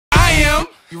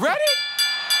You ready?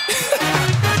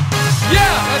 Yeah,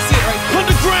 that's it right there.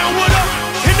 Underground, what up?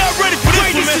 You're not ready for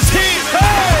this one, man.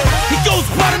 Hey! He goes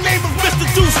by the name of Mr.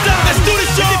 Dustyle. Let's do this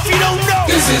shit if you don't know.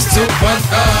 This is 2.0.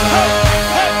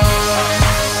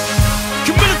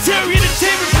 Communitary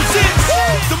Entertainment presents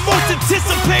the most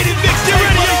anticipated mixtape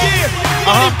of the year.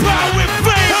 Money, power, and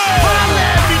fame.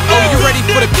 Oh, you ready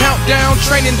for the countdown?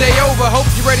 Training day over. Hope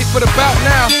you ready for the bout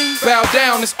now. Bow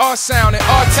down, it's our sound in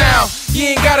our town.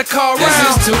 You ain't gotta call This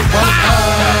round. is 2.0.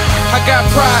 I got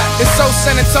pride, it's so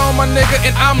San Antonio, my nigga,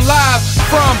 and I'm live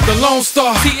from the Lone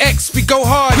Star. TX, we go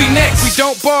hard, we next, we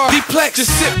don't bar. Deplex,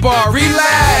 just sit bar,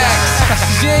 relax.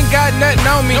 You ain't got nothing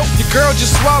on me. Your girl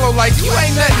just swallow like you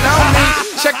ain't nothing on me.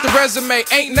 Check the resume,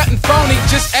 ain't nothing phony.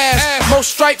 Just ask, more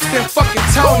stripes than fucking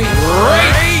Tony.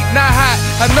 Great, not hot.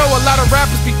 I know a lot of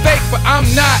rappers be fake, but I'm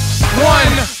not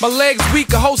one. My legs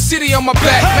weak, a whole city on my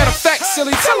back. Matter of fact,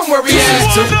 silly, tell him where he This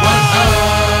is. is 2.0.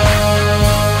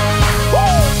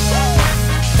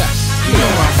 You know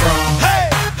where I'm from. Hey,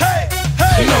 hey,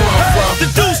 hey. You know where I'm from. The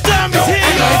Dustyle is Don't here.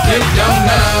 act like you don't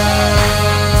know.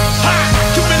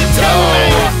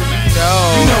 Communitary.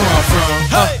 You know where I'm from.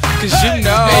 Cause you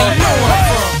know. Hey, you know where I'm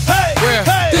from. Hey, Where?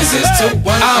 hey. This is 2.0.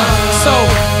 I'm so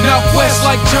Northwest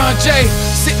like John Jay.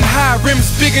 Sitting high, rims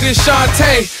bigger than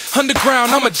Shantae. Underground,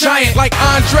 I'm a giant like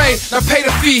Andre. Now pay the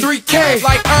fee, 3K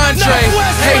like Andre.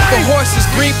 Northwest, A for hey. horses,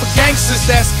 green for gangsters.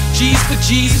 That's G's for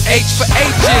G's, H for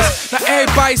H's. Now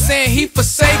everybody saying he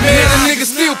forsaken. Man, the nigga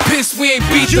still pissed we ain't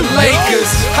beat the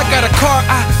Lakers. I got a car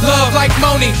I love like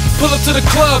Moni. Pull up to the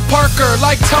club, Parker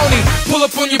like Tony. Pull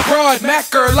up on your broad,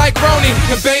 Macker like Roni.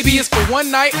 And baby, it's for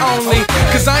one night only.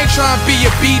 Cause I ain't trying to be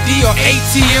a BD or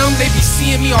ATM. They be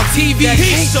seeing me on TV. That He's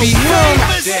can't so be him.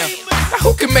 famous. Damn. Now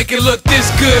who can make it look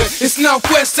this good? It's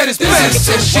Northwest at its This best. is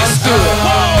That shit's good.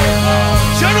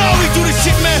 Y'all know how we do this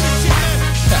shit, man.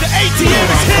 The ATM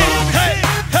is here. Hey,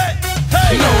 hey,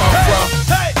 hey. You know where I'm from.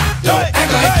 Hey, Don't act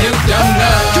like you don't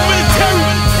know. Communitary,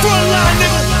 front line,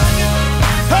 nigga.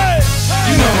 Hey,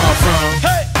 You know where I'm from.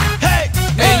 hey, hey.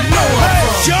 Hey, you know where I'm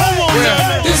from. Show 'em,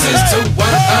 man. This is 2.0.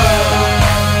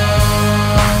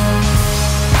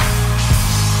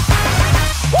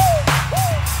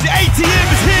 The ATM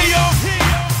is here, yo.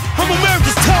 I'm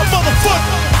America's top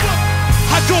motherfucker.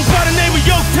 I go by the name of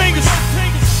Yo Fingers.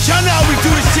 Y'all know how we do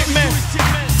this shit, man.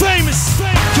 Famous,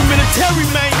 communitary,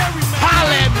 man.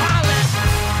 Holla at me.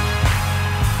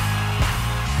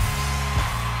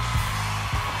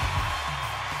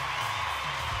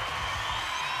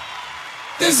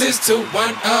 This is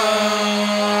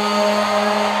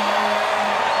 2.0.